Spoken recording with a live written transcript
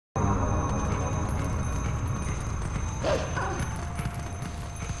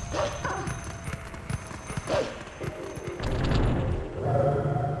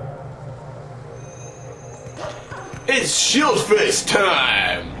Shield face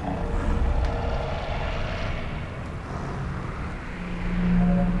time!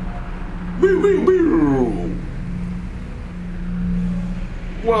 Woo woo woo!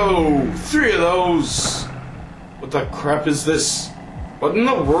 Whoa, 3 of those! What the crap is this? What in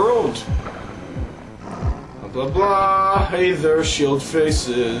the world? Blah blah blah. Hey there, shield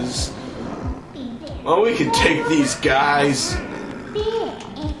faces. Oh, we can take these guys.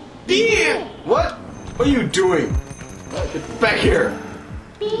 What? What are you doing? Get back here!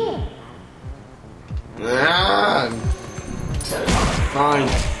 Ah, fine.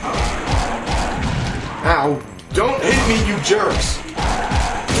 Ow! Don't hit me, you jerks!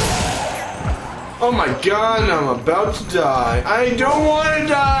 Oh my god, I'm about to die. I don't want to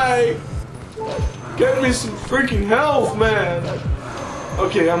die! Get me some freaking health, man!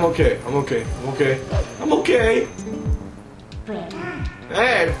 Okay, I'm okay. I'm okay. I'm okay. I'm okay.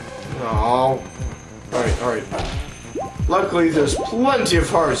 Hey! No. Alright, alright. Luckily, there's plenty of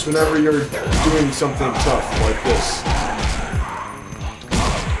hearts whenever you're doing something tough like this.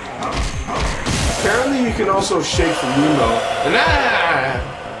 Apparently, you can also shake the Wiimote. And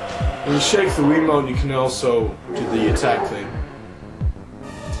when you shake the Wiimote, you can also do the attack thing.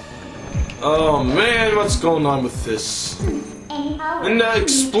 Oh man, what's going on with this? And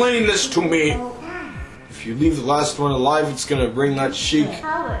explain this to me! If you leave the last one alive, it's gonna bring that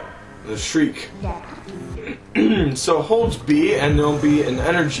the shriek. So hold B and there'll be an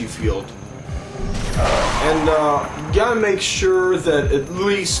energy field. And you gotta make sure that at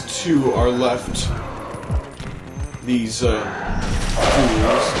least 2 are left. These tools.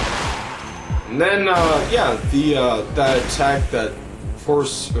 And then yeah, that attack, that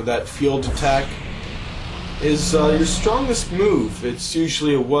force or that field attack is your strongest move. It's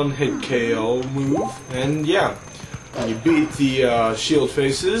usually a 1-hit KO move. And yeah, when you beat the shield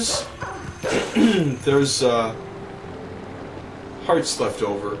faces, there's hearts left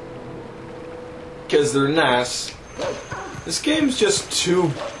over. Because they're nice. This game's just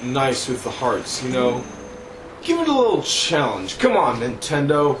too nice with the hearts, you know? Give it a little challenge. Come on,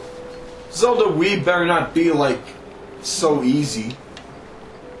 Nintendo. Zelda Wii better not be, like, so easy.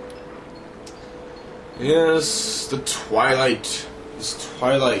 Yes, the Twilight. This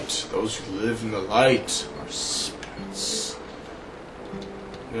Twilight. Those who live in the light are spirits.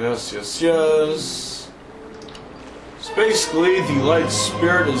 Yes, yes, yes. So basically, the light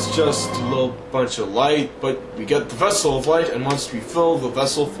spirit is just a little bunch of light, but we get the vessel of light, and once we fill the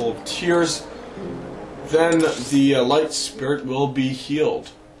vessel full of tears, then the light spirit will be healed.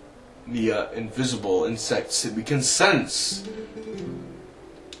 The invisible insects that we can sense.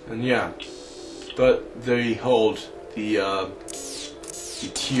 And yeah, but they hold the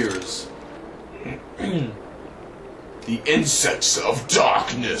tears. The insects of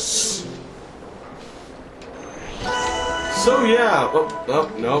darkness. So yeah,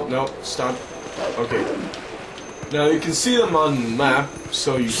 oh, no, stop. Okay. Now you can see them on the map,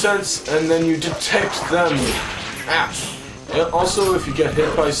 so you sense and then you detect them. And also, if you get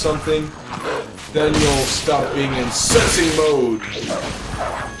hit by something, then you'll stop being in sensing mode.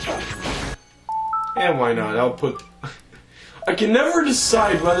 And why not? I'll put. I can never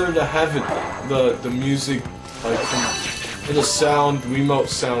decide whether to have it, the music, like the sound, Wiimote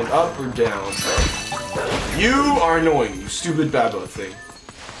sound, up or down. You are annoying, you stupid Babo thing.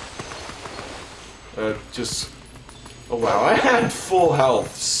 Just. Oh wow, I had full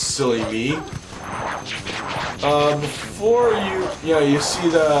health, silly me. Before you see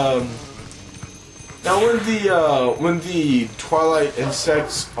the. Now when the Twilight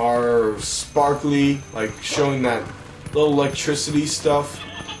insects are sparkly, like showing that little electricity stuff,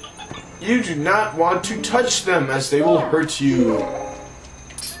 you do not want to touch them as they will hurt you.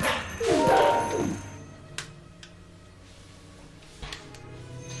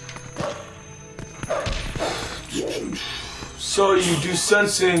 So you do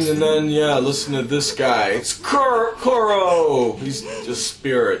sensing, and then, yeah, listen to this guy. It's Koro! He's just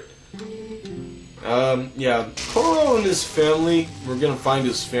spirit. Yeah, Koro and his family, we're gonna find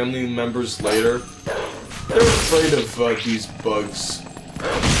his family members later. They're afraid of these bugs.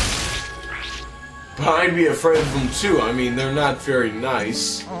 But I'd be afraid of them too. I mean, they're not very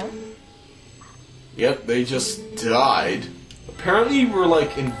nice. Yep, they just died. Apparently we're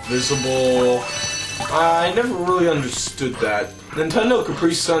like invisible. I never really understood that. Nintendo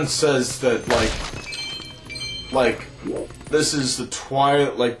Capri Sun says that like this is the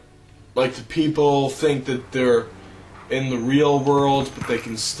Twilight, like the people think that they're in the real world, but they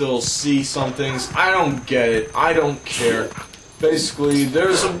can still see some things. I don't get it. I don't care. Basically,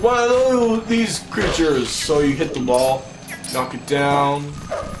 there's one of these creatures, so you hit the ball, knock it down.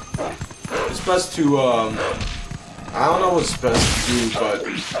 It's best to I don't know what's best to do, but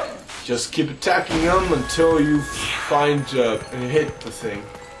just keep attacking them until you find and hit the thing.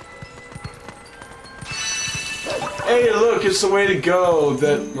 Hey, look, it's the way to go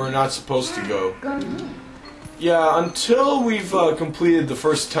that we're not supposed to go. Yeah, until we've completed the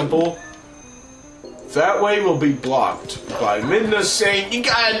first temple, that way we'll be blocked by Midna saying, you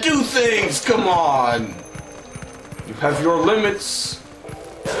gotta do things, come on! You have your limits.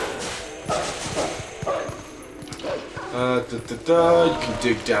 You can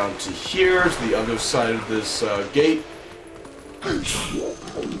dig down to here, to the other side of this gate. And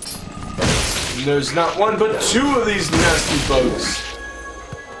there's not one but two of these nasty bugs.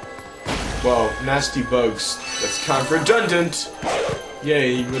 Well, nasty bugs. That's kind of redundant.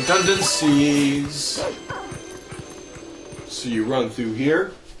 Yay, redundancies. So you run through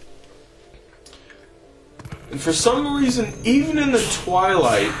here. And for some reason, even in the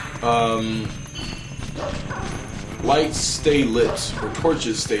Twilight, lights stay lit, or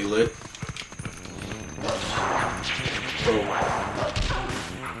torches stay lit. Oh.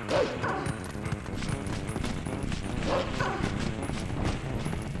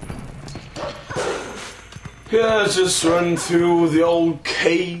 Yeah, just run through the old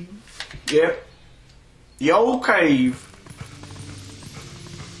cave. Yep. The old cave.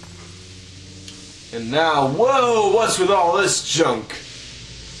 And now, whoa, what's with all this junk?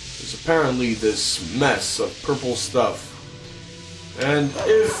 There's apparently this mess of purple stuff. And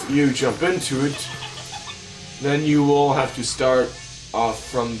if you jump into it, then you will have to start off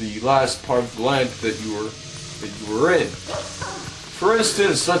from the last part of the land that you were in. For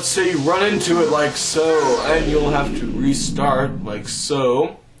instance, let's say you run into it like so, and you'll have to restart like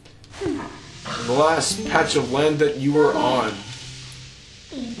so. The last patch of land that you were on.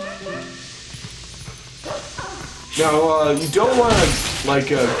 Now, you don't want to, like,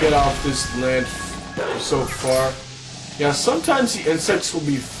 get off this land so far. Yeah, sometimes the insects will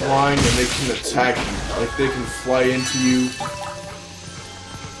be flying and they can attack you. Like, they can fly into you.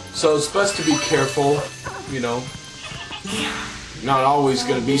 So it's best to be careful, you know. Not always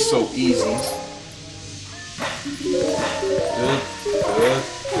gonna be so easy.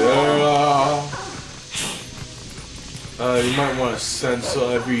 You might want to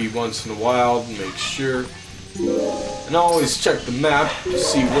censor every once in a while to make sure. And always check the map to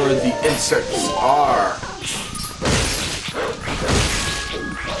see where the insects are.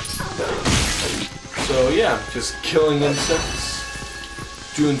 So yeah, just killing insects.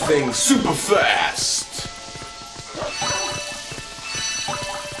 Doing things super fast.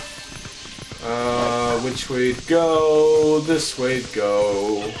 Which way to go? This way to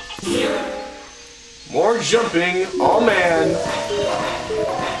go. More jumping. Oh man.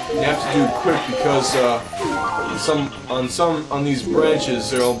 You have to do it quick because on these branches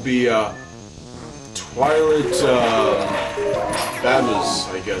there'll be Twilight babas,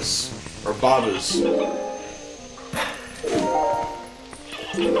 I guess, or babas.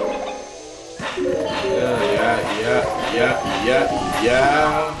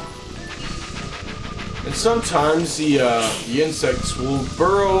 Yeah. And sometimes the insects will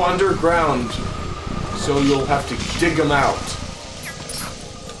burrow underground, so you'll have to dig them out.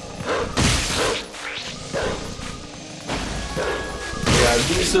 Yeah,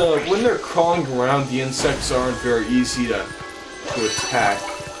 these when they're crawling around, the insects aren't very easy to attack.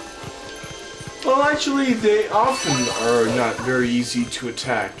 Well, actually, they often are not very easy to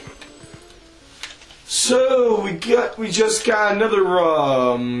attack. So we just got another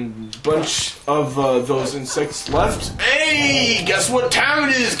bunch of those insects left. Hey, guess what time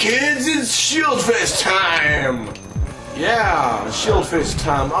it is, kids? It's Shieldfist time. Yeah, Shieldfist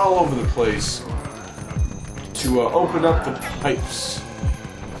time all over the place. To open up the pipes.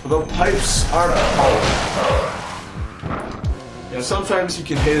 For the pipes are powered. Yeah, sometimes you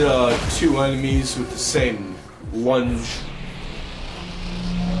can hit two enemies with the same lunge.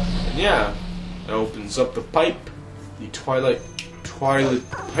 And yeah. That opens up the pipe, the Twilight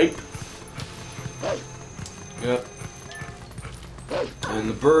pipe. Yep. And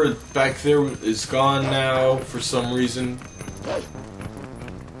the bird back there is gone now for some reason.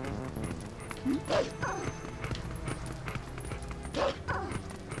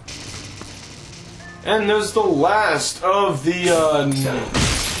 And there's the last of the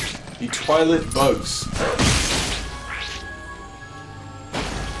Twilight bugs.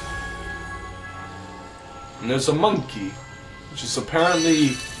 And there's a monkey, which is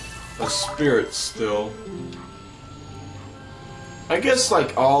apparently a spirit still. I guess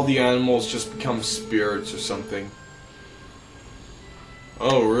like all the animals just become spirits or something.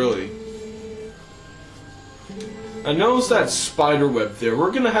 Oh, really? I noticed that spider web there.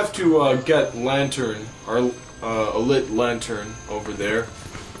 We're gonna have to get Lantern, our a lit lantern over there.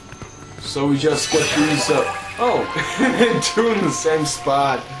 So we just get these up. Oh, two in the same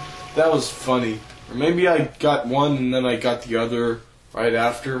spot. That was funny. Or maybe I got one and then I got the other right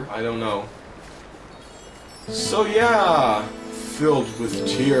after. I don't know. So yeah, filled with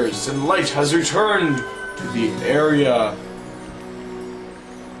tears, and light has returned to the area.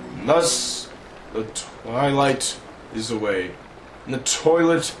 And thus, the twilight is away, and the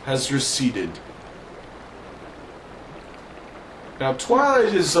toilet has receded. Now,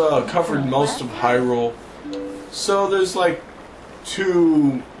 Twilight has covered most of Hyrule, so there's like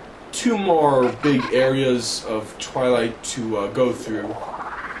two more big areas of Twilight to go through,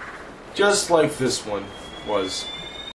 just like this one was.